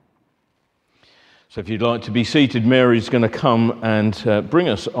So if you'd like to be seated, Mary's going to come and bring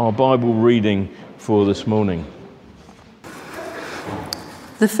us our Bible reading for this morning.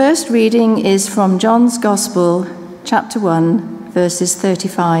 The first reading is from John's Gospel, chapter 1, verses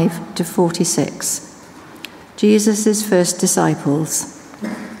 35 to 46. Jesus' first disciples.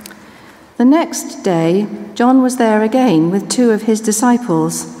 The next day, John was there again with two of his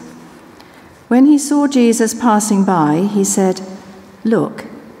disciples. When he saw Jesus passing by, he said, "Look,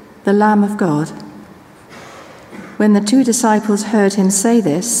 the Lamb of God." When the two disciples heard him say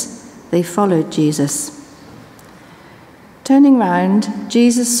this, they followed Jesus. Turning round,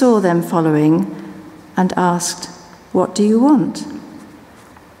 Jesus saw them following and asked, "What do you want?"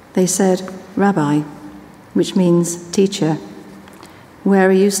 They said, "Rabbi," which means teacher. "Where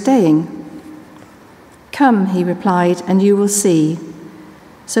are you staying?" "Come," he replied, "and you will see."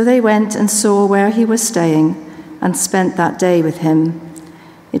 So they went and saw where he was staying and spent that day with him.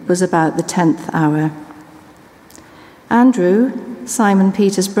 It was about the 10th hour. Andrew, Simon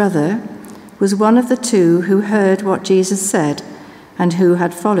Peter's brother, was one of the two who heard what Jesus said and who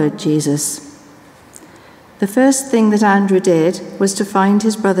had followed Jesus. The first thing that Andrew did was to find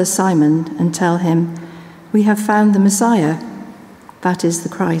his brother Simon and tell him, "We have found the Messiah," that is, the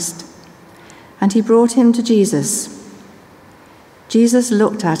Christ. And he brought him to Jesus. Jesus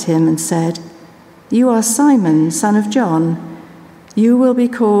looked at him and said, "You are Simon, son of John. You will be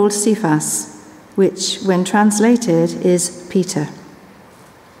called Cephas," which, when translated, is Peter.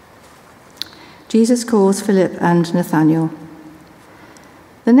 Jesus calls Philip and Nathanael.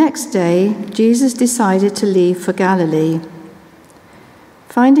 The next day, Jesus decided to leave for Galilee.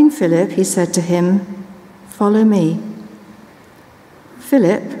 Finding Philip, he said to him, "Follow me."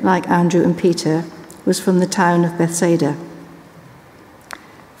 Philip, like Andrew and Peter, was from the town of Bethsaida.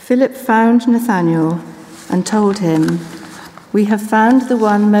 Philip found Nathanael and told him, "We have found the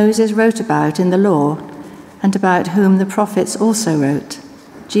one Moses wrote about in the law, and about whom the prophets also wrote,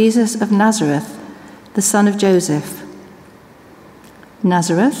 Jesus of Nazareth, the son of Joseph."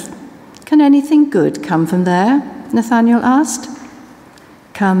 "Nazareth? Can anything good come from there?" Nathanael asked.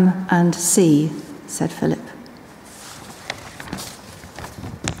 "Come and see," said Philip.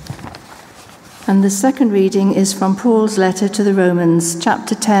 And the second reading is from Paul's letter to the Romans,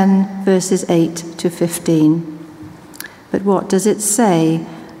 chapter 10, verses 8 to 15. But what does it say?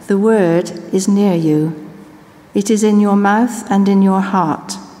 The word is near you. It is in your mouth and in your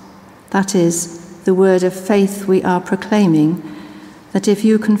heart. That is, the word of faith we are proclaiming, that if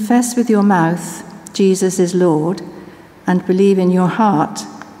you confess with your mouth Jesus is Lord, and believe in your heart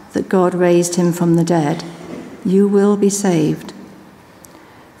that God raised him from the dead, you will be saved.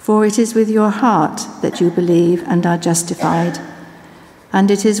 For it is with your heart that you believe and are justified,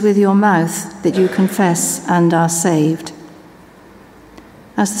 and it is with your mouth that you confess and are saved.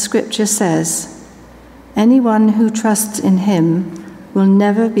 As the scripture says, anyone who trusts in him will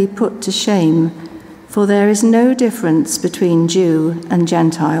never be put to shame, for there is no difference between Jew and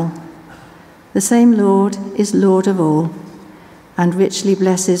Gentile. The same Lord is Lord of all, and richly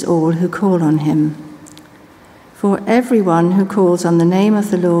blesses all who call on him. For everyone who calls on the name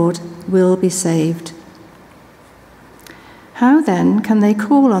of the Lord will be saved. How then can they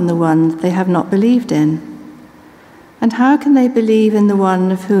call on the one they have not believed in? And how can they believe in the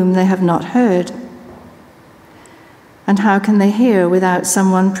one of whom they have not heard? And how can they hear without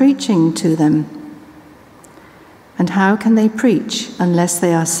someone preaching to them? And how can they preach unless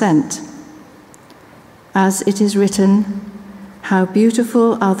they are sent? As it is written, "How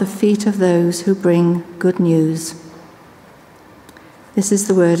beautiful are the feet of those who bring good news." This is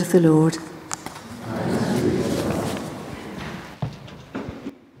the word of the Lord.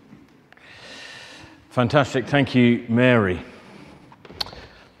 Fantastic. Thank you, Mary.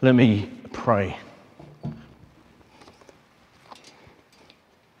 Let me pray.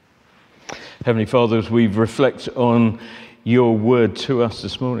 Heavenly Father, as we reflect on your word to us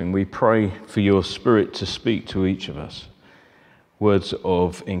this morning, we pray for your Spirit to speak to each of us. Words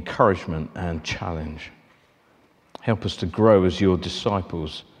of encouragement and challenge. Help us to grow as your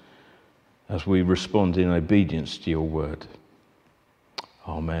disciples as we respond in obedience to your word.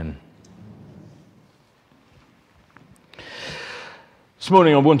 Amen. This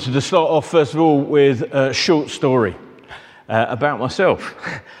morning I wanted to start off first of all with a short story about myself.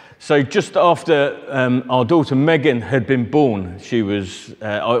 So just after our daughter Megan had been born, I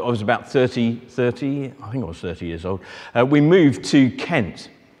was about 30, I think I was 30 years old, we moved to Kent.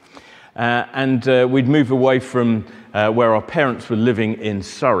 And we'd moved away from where our parents were living in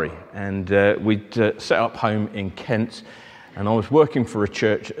Surrey. And we'd set up home in Kent, and I was working for a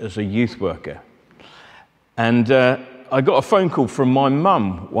church as a youth worker. And I got a phone call from my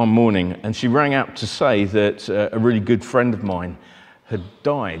mum one morning, and she rang up to say that a really good friend of mine had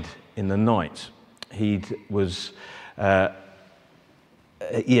died in the night. He'd died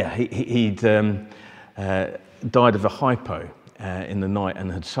of a hypo in the night and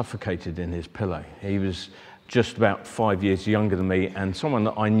had suffocated in his pillow. He was just about 5 years younger than me and someone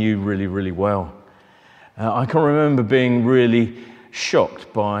that I knew really, really well. I can remember being really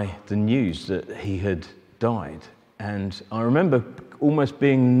shocked by the news that he had died, and I remember almost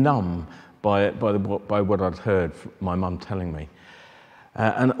being numb by what I'd heard my mum telling me.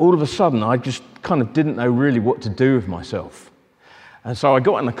 And all of a sudden, I just kind of didn't know really what to do with myself. And so I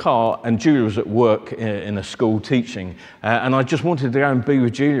got in the car, and Julia was at work in a school teaching, and I just wanted to go and be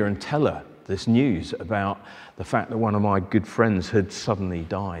with Julia and tell her this news about the fact that one of my good friends had suddenly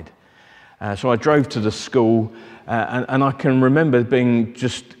died. So I drove to the school, and I can remember being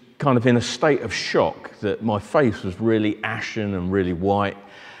just kind of in a state of shock, that my face was really ashen and really white.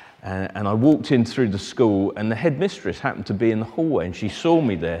 And I walked in through the school, and the headmistress happened to be in the hallway, and she saw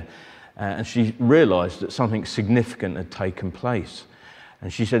me there, and she realised that something significant had taken place.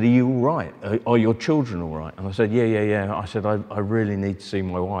 And she said, "Are you all right? Are your children all right?" And I said, yeah. I said, I really need to see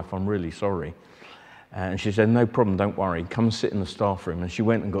my wife. I'm really sorry. And she said, "No problem, don't worry. Come and sit in the staff room." And she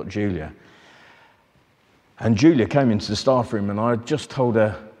went and got Julia. And Julia came into the staff room, and I had just told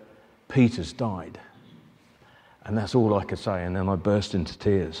her, "Peter's died." And that's all I could say. And then I burst into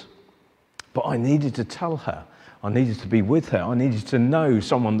tears. But I needed to tell her. I needed to be with her. I needed to know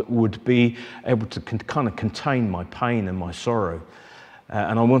someone that would be able to kind of contain my pain and my sorrow.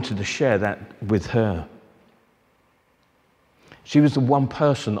 And I wanted to share that with her. She was the one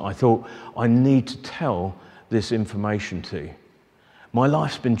person I thought I need to tell this information to. My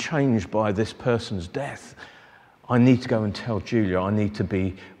life's been changed by this person's death. I need to go and tell Julia. I need to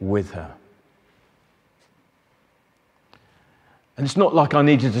be with her. And it's not like I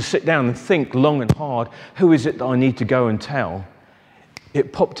needed to sit down and think long and hard, who is it that I need to go and tell?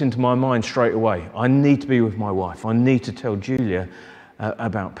 It popped into my mind straight away. I need to be with my wife. I need to tell Julia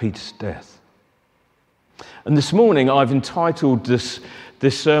about Peter's death. And this morning I've entitled this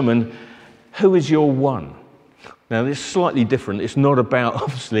sermon, "Who is Your One?" Now this is slightly different. It's not about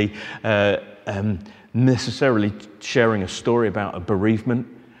obviously necessarily sharing a story about a bereavement.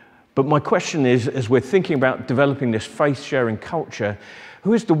 But my question is, as we're thinking about developing this faith-sharing culture,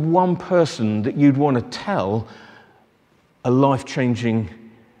 who is the one person that you'd want to tell a life-changing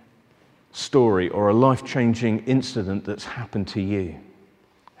story or a life-changing incident that's happened to you?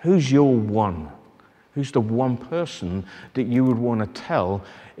 Who's your one? Who's the one person that you would want to tell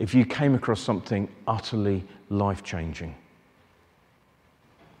if you came across something utterly life-changing?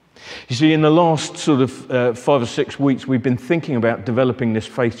 You see, in the last sort of 5 or 6 weeks, we've been thinking about developing this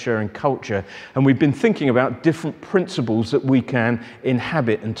faith-sharing culture, and we've been thinking about different principles that we can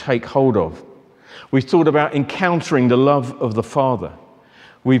inhabit and take hold of. We've thought about encountering the love of the Father.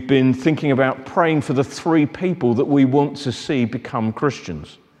 We've been thinking about praying for the 3 people that we want to see become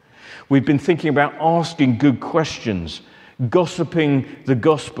Christians. We've been thinking about asking good questions, gossiping the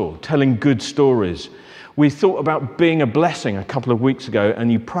gospel, telling good stories. We thought about being a blessing a couple of weeks ago,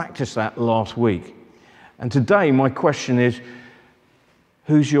 and you practiced that last week. And today my question is,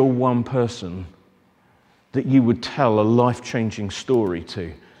 who's your one person that you would tell a life-changing story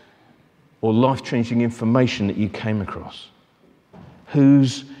to, or life-changing information that you came across?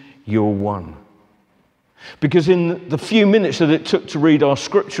 Who's your one? Because in the few minutes that it took to read our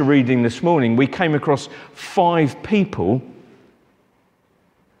scripture reading this morning, we came across 5 people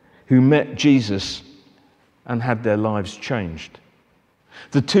who met Jesus and had their lives changed.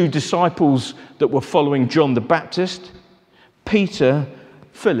 The 2 disciples that were following John the Baptist, Peter,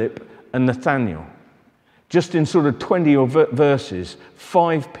 Philip, and Nathaniel. Just in sort of 20 verses,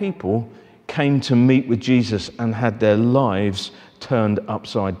 5 people came to meet with Jesus and had their lives turned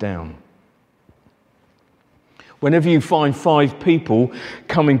upside down. Whenever you find 5 people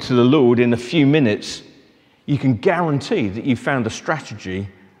coming to the Lord in a few minutes, you can guarantee that you found a strategy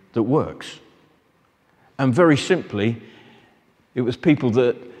that works. And very simply, it was people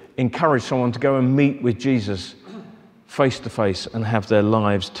that encouraged someone to go and meet with Jesus face to face and have their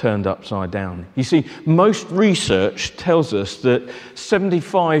lives turned upside down. You see, most research tells us that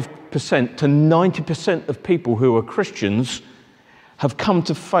 75% to 90% of people who are Christians have come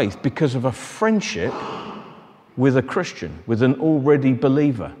to faith because of a friendship with a Christian, with an already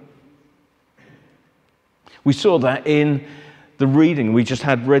believer. We saw that in the reading we just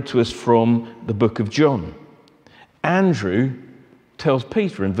had read to us from the book of John. Andrew tells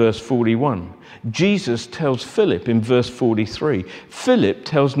Peter in verse 41. Jesus tells Philip in verse 43. Philip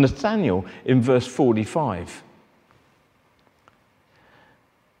tells Nathaniel in verse 45.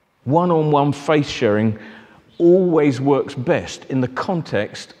 One-on-one faith sharing always works best in the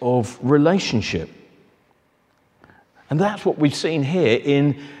context of relationship. And that's what we've seen here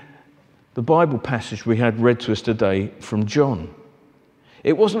in the Bible passage we had read to us today from John.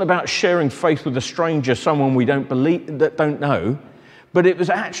 It wasn't about sharing faith with a stranger, someone we don't know, but it was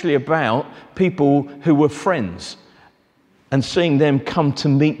actually about people who were friends and seeing them come to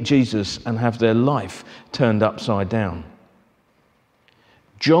meet Jesus and have their life turned upside down.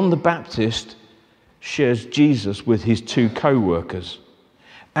 John the Baptist shares Jesus with his two co-workers.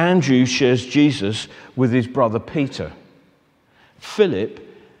 Andrew shares Jesus with his brother Peter. Philip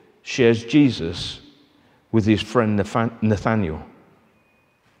shares Jesus with his friend Nathaniel.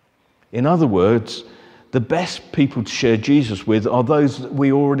 In other words, the best people to share Jesus with are those that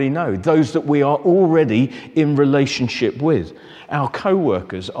we already know, those that we are already in relationship with. Our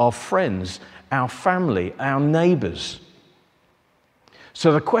co-workers, our friends, our family, our neighbours.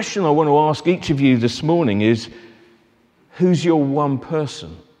 So the question I want to ask each of you this morning is, who's your one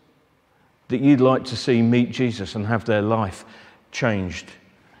person that you'd like to see meet Jesus and have their life changed?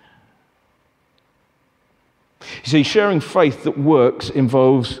 You see, sharing faith that works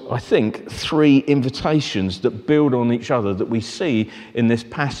involves, I think, 3 invitations that build on each other that we see in this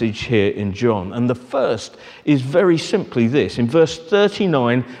passage here in John. And the first is very simply this. In verse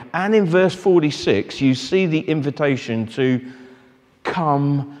 39 and in verse 46, you see the invitation to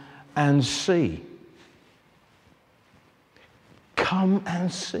come and see. Come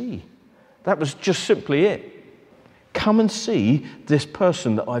and see. That was just simply it. Come and see this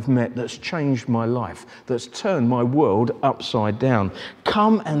person that I've met that's changed my life, that's turned my world upside down.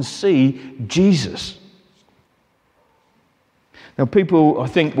 Come and see Jesus. Now, people, I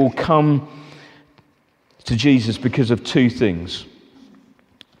think, will come to Jesus because of 2 things,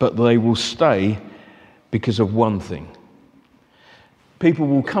 but they will stay because of one thing. People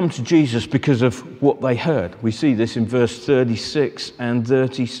will come to Jesus because of what they heard. We see this in verse 36 and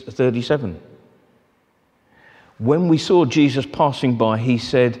 37. When we saw Jesus passing by, he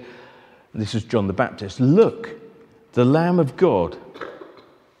said, this is John the Baptist, "Look, the Lamb of God."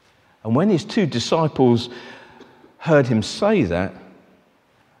 And when his 2 disciples heard him say that,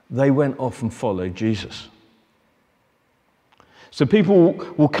 they went off and followed Jesus. So people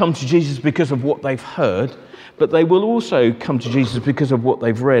will come to Jesus because of what they've heard, but they will also come to Jesus because of what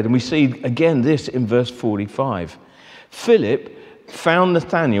they've read. And we see again this in verse 45. Philip found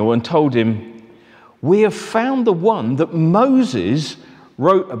Nathanael and told him, "We have found the one that Moses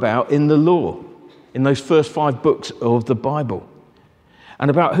wrote about in the law," in those first 5 books of the Bible, "and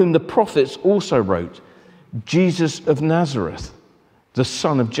about whom the prophets also wrote, Jesus of Nazareth, the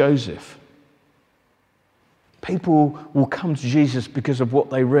son of Joseph." People will come to Jesus because of what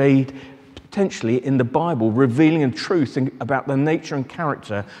they read potentially in the Bible, revealing a truth about the nature and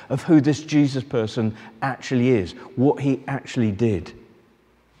character of who this Jesus person actually is, what he actually did.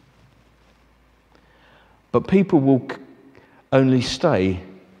 But people will only stay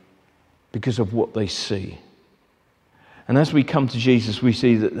because of what they see. And as we come to Jesus, we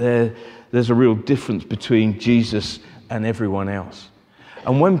see that there's a real difference between Jesus and everyone else.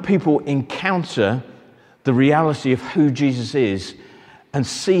 And when people encounter the reality of who Jesus is and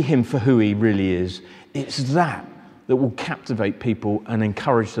see him for who he really is, it's that will captivate people and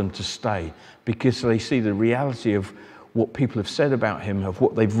encourage them to stay, because they see the reality of what people have said about him, of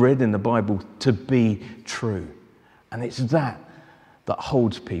what they've read in the Bible to be true. And it's that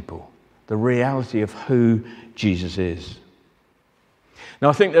holds people, the reality of who Jesus is. Now,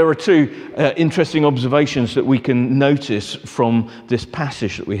 I think there are 2 interesting observations that we can notice from this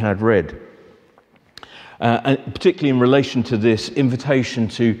passage that we had read, and particularly in relation to this invitation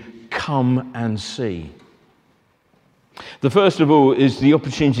to come and see. The first of all is the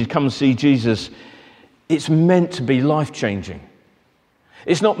opportunity to come and see Jesus. It's meant to be life-changing.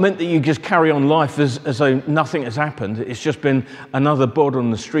 It's not meant that you just carry on life as though nothing has happened. It's just been another bod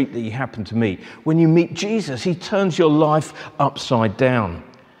on the street that you happen to meet. When you meet Jesus, he turns your life upside down.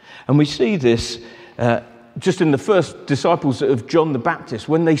 And we see this just in the first disciples of John the Baptist.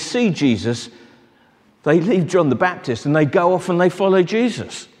 When they see Jesus, they leave John the Baptist and they go off and they follow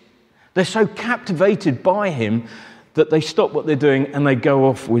Jesus. They're so captivated by him that they stop what they're doing and they go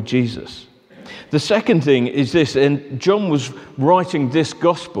off with Jesus. The second thing is this, and John was writing this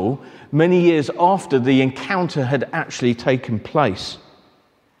gospel many years after the encounter had actually taken place.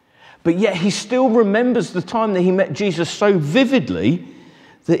 But yet he still remembers the time that he met Jesus so vividly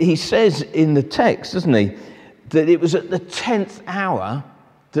that he says in the text, doesn't he, that it was at the 10th hour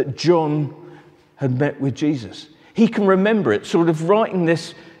that John had met with Jesus. He can remember it, sort of writing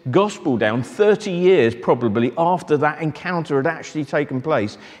this gospel down 30 years probably after that encounter had actually taken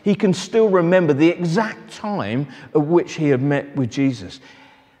place, he can still remember the exact time at which he had met with Jesus.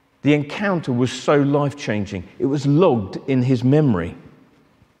 The encounter was so life-changing. It was logged in his memory.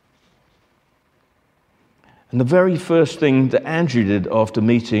 And the very first thing that Andrew did after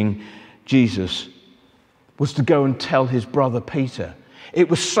meeting Jesus was to go and tell his brother Peter. It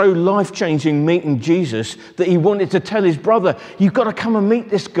was so life-changing meeting Jesus that he wanted to tell his brother, "You've got to come and meet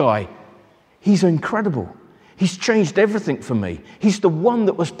this guy. He's incredible. He's changed everything for me. He's the one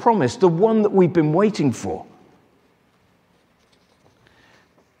that was promised, the one that we've been waiting for."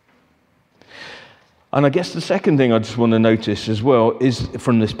 And I guess the second thing I just want to notice as well is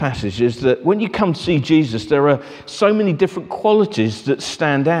from this passage is that when you come to see Jesus, there are so many different qualities that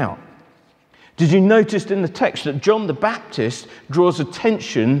stand out. Did you notice in the text that John the Baptist draws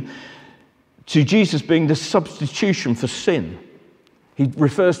attention to Jesus being the substitution for sin? He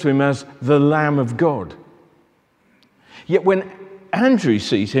refers to him as the Lamb of God. Yet when Andrew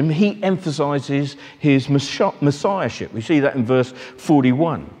sees him, he emphasizes his messiahship. We see that in verse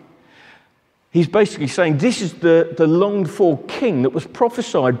 41. He's basically saying this is the longed-for king that was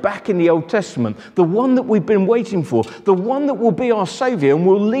prophesied back in the Old Testament, the one that we've been waiting for, the one that will be our Saviour and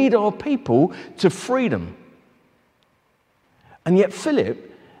will lead our people to freedom. And yet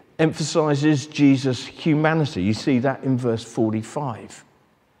Philip emphasizes Jesus' humanity. You see that in verse 45.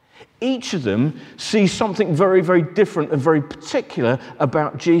 Each of them sees something very, very different and very particular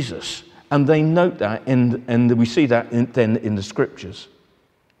about Jesus. And they note that, and we see that then in the Scriptures.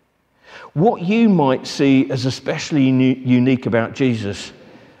 What you might see as especially unique about Jesus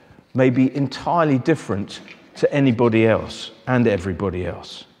may be entirely different to anybody else and everybody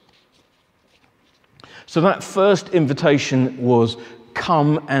else. So that first invitation was,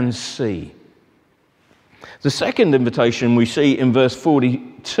 "Come and see." The second invitation we see in verse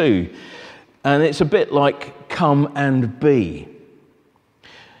 42, and it's a bit like "come and be."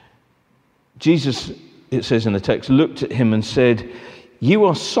 Jesus, it says in the text, looked at him and said, "You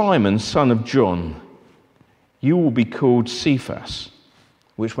are Simon, son of John. You will be called Cephas,"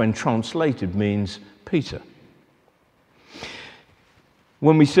 which when translated means Peter.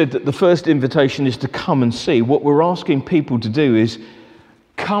 When we said that the first invitation is to come and see, what we're asking people to do is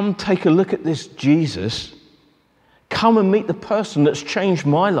come take a look at this Jesus, come and meet the person that's changed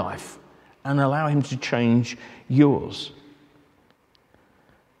my life and allow him to change yours.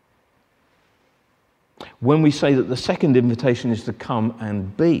 When we say that the second invitation is to come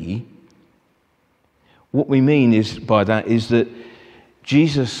and be, what we mean is by that is that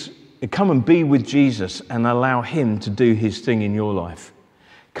come and be with Jesus and allow him to do his thing in your life.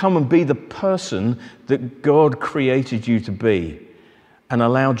 Come and be the person that God created you to be and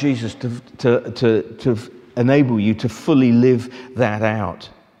allow Jesus to enable you to fully live that out.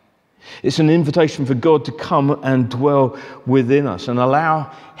 It's an invitation for God to come and dwell within us and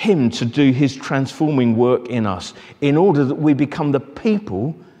allow him to do his transforming work in us in order that we become the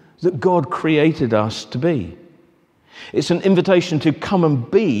people that God created us to be. It's an invitation to come and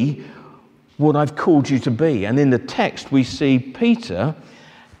be what I've called you to be. And in the text we see Peter,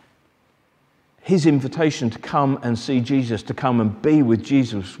 his invitation to come and see Jesus, to come and be with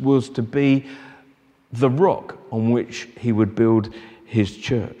Jesus, was to be the rock on which he would build his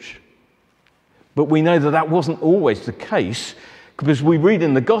church. But we know that that wasn't always the case, because we read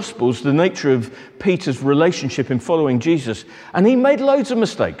in the Gospels the nature of Peter's relationship in following Jesus, and he made loads of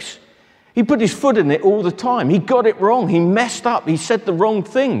mistakes. He put his foot in it all the time. He got it wrong. He messed up. He said the wrong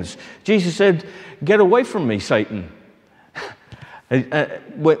things. Jesus said, "Get away from me, Satan."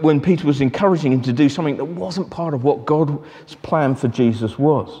 When Peter was encouraging him to do something that wasn't part of what God's plan for Jesus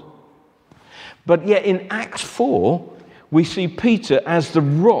was. But yet in Acts 4, we see Peter as the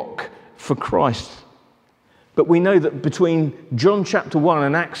rock for Christ. But we know that between John chapter 1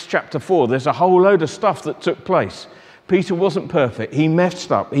 and Acts chapter 4, there's a whole load of stuff that took place. Peter wasn't perfect. He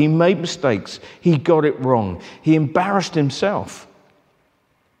messed up. He made mistakes. He got it wrong. He embarrassed himself.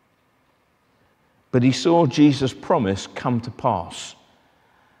 But he saw Jesus' promise come to pass.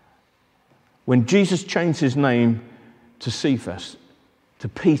 When Jesus changed his name to Cephas, to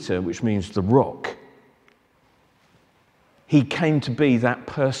Peter, which means the rock, he came to be that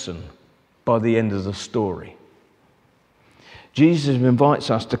person by the end of the story. Jesus invites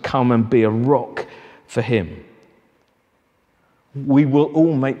us to come and be a rock for him. We will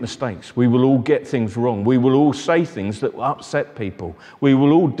all make mistakes. We will all get things wrong. We will all say things that will upset people. We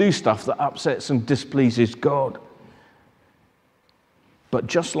will all do stuff that upsets and displeases God. But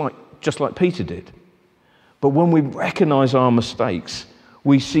just like Peter did. But when we recognize our mistakes,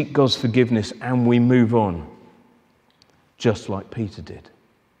 we seek God's forgiveness and we move on, just like Peter did.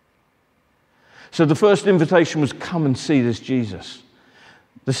 So the first invitation was, come and see this Jesus.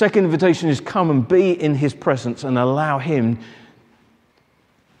 The second invitation is, come and be in his presence and allow him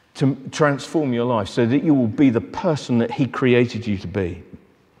to transform your life so that you will be the person that he created you to be.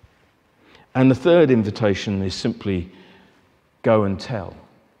 And the third invitation is simply, go and tell.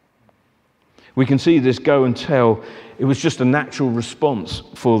 We can see this go and tell. It was just a natural response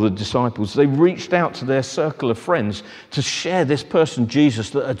for the disciples. They reached out to their circle of friends to share this person, Jesus,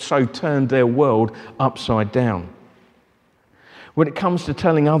 that had so turned their world upside down. When it comes to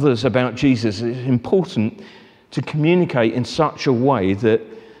telling others about Jesus, it's important to communicate in such a way that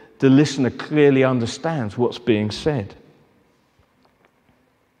the listener clearly understands what's being said.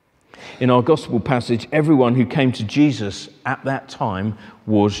 In our gospel passage, everyone who came to Jesus at that time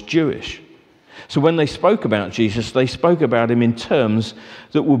was Jewish. So when they spoke about Jesus, they spoke about him in terms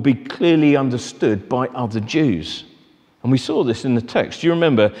that would be clearly understood by other Jews. And we saw this in the text. Do you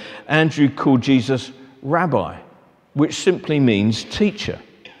remember Andrew called Jesus Rabbi, which simply means teacher?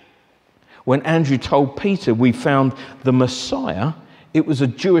 When Andrew told Peter we found the Messiah, it was a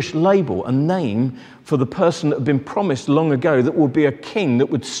Jewish label, a name for the person that had been promised long ago that would be a king that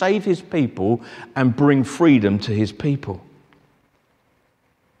would save his people and bring freedom to his people.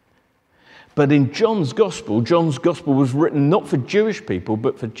 But in John's gospel was written not for Jewish people,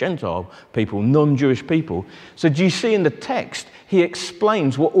 but for Gentile people, non-Jewish people. So do you see in the text, he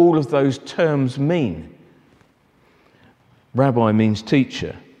explains what all of those terms mean. Rabbi means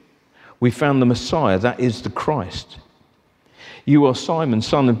teacher. We found the Messiah, that is the Christ. You are Simon,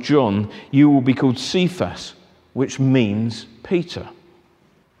 son of John. You will be called Cephas, which means Peter.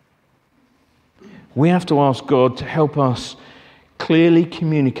 We have to ask God to help us clearly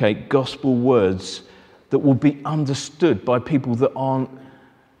communicate gospel words that will be understood by people that aren't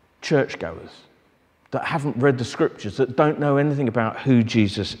churchgoers, that haven't read the scriptures, that don't know anything about who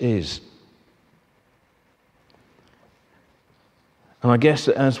Jesus is. And I guess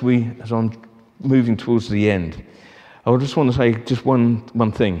that as I'm moving towards the end, I just want to say just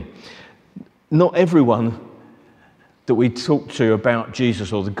one thing. Not everyone that we talk to about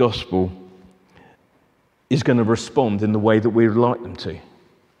Jesus or the gospel is going to respond in the way that we would like them to. And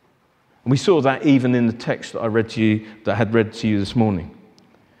we saw that even in the text that I had read to you this morning.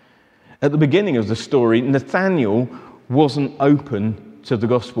 At the beginning of the story, Nathanael wasn't open to the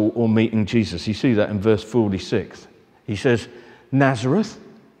gospel or meeting Jesus. You see that in verse 46. He says, Nazareth?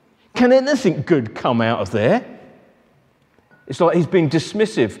 Can anything good come out of there? It's like he's being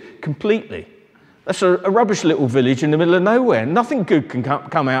dismissive completely. That's a rubbish little village in the middle of nowhere. Nothing good can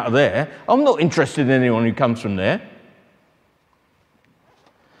come out of there. I'm not interested in anyone who comes from there.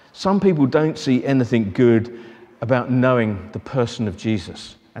 Some people don't see anything good about knowing the person of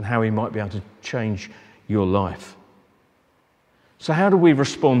Jesus and how he might be able to change your life. So how do we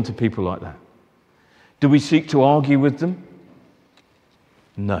respond to people like that? Do we seek to argue with them?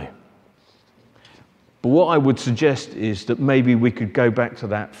 No. But what I would suggest is that maybe we could go back to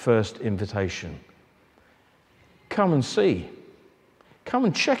that first invitation. Come and see. Come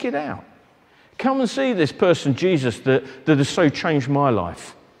and check it out. Come and see this person, Jesus, that has so changed my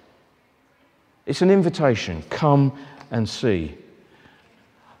life. It's an invitation. Come and see.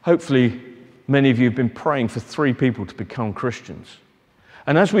 Hopefully, many of you have been praying for 3 people to become Christians.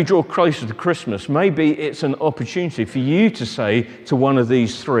 And as we draw closer to Christmas, maybe it's an opportunity for you to say to one of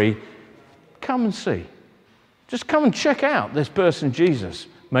these 3, come and see. Just come and check out this person, Jesus.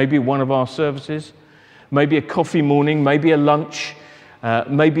 Maybe one of our services, maybe a coffee morning, maybe a lunch,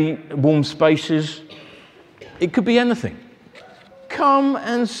 maybe warm spaces. It could be anything. Come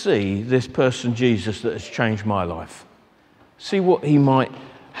and see this person, Jesus, that has changed my life. See what he might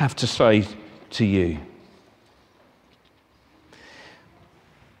have to say to you.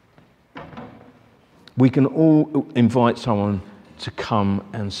 We can all invite someone to come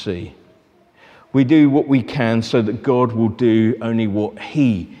and see. We do what we can so that God will do only what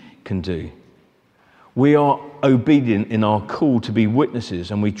he can do. We are obedient in our call to be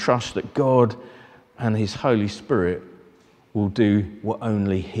witnesses, and we trust that God and his Holy Spirit will do what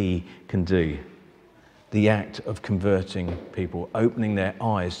only he can do. The act of converting people, opening their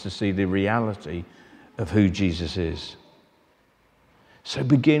eyes to see the reality of who Jesus is. So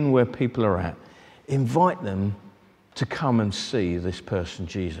begin where people are at. Invite them to come and see this person,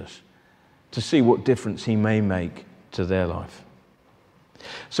 Jesus, to see what difference he may make to their life.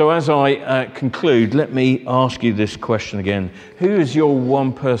 So as I conclude, let me ask you this question again. Who is your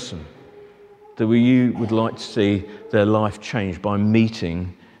one person that you would like to see their life changed by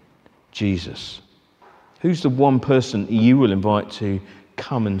meeting Jesus? Who's the one person you will invite to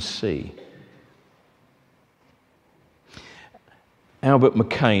come and see? Albert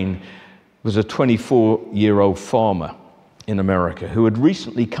McCain was a 24-year-old farmer in America who had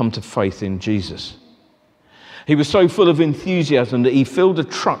recently come to faith in Jesus. He was so full of enthusiasm that he filled a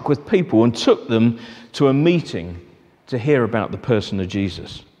truck with people and took them to a meeting to hear about the person of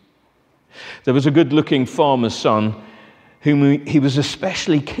Jesus. There was a good-looking farmer's son whom he was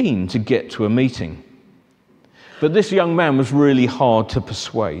especially keen to get to a meeting. But this young man was really hard to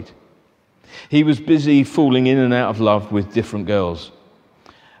persuade. He was busy falling in and out of love with different girls,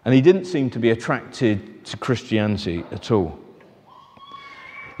 and he didn't seem to be attracted to Christianity at all.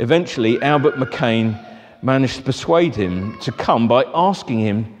 Eventually, Albert McCain managed to persuade him to come by asking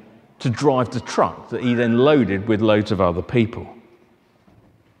him to drive the truck that he then loaded with loads of other people.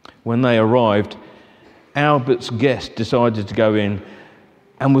 When they arrived, Albert's guest decided to go in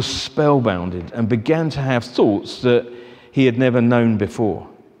and was spellbounded and began to have thoughts that he had never known before.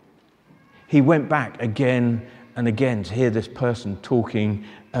 He went back again and again to hear this person talking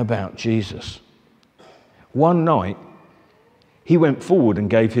about Jesus. One night, he went forward and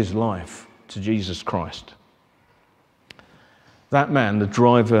gave his life to Jesus Christ. That man, the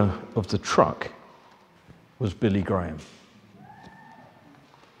driver of the truck, was Billy Graham.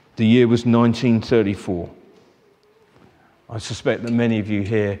 The year was 1934. I suspect that many of you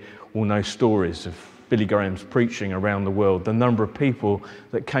here will know stories of Billy Graham's preaching around the world, the number of people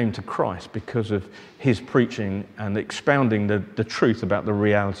that came to Christ because of his preaching and expounding the truth about the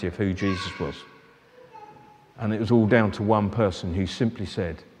reality of who Jesus was. And it was all down to one person who simply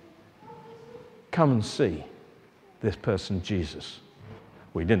said, "Come and see this person, Jesus."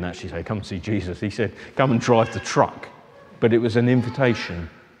 Well, he didn't actually say, "Come and see Jesus." He said, "Come and drive the truck." But it was an invitation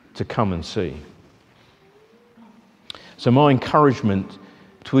to come and see. So my encouragement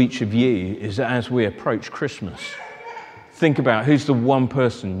to each of you is that as we approach Christmas, think about who's the one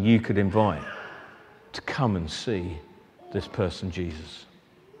person you could invite to come and see this person, Jesus.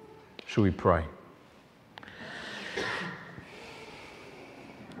 Shall we pray?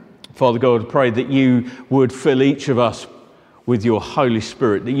 Father God, I pray that you would fill each of us with your Holy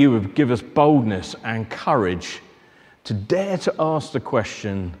Spirit, that you would give us boldness and courage to dare to ask the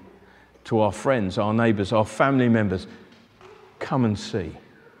question to our friends, our neighbours, our family members, come and see.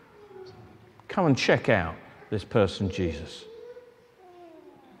 Come and check out this person, Jesus.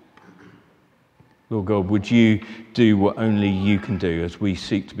 Lord God, would you do what only you can do as we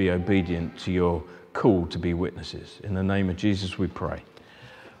seek to be obedient to your call to be witnesses? In the name of Jesus we pray.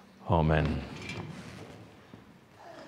 Amen.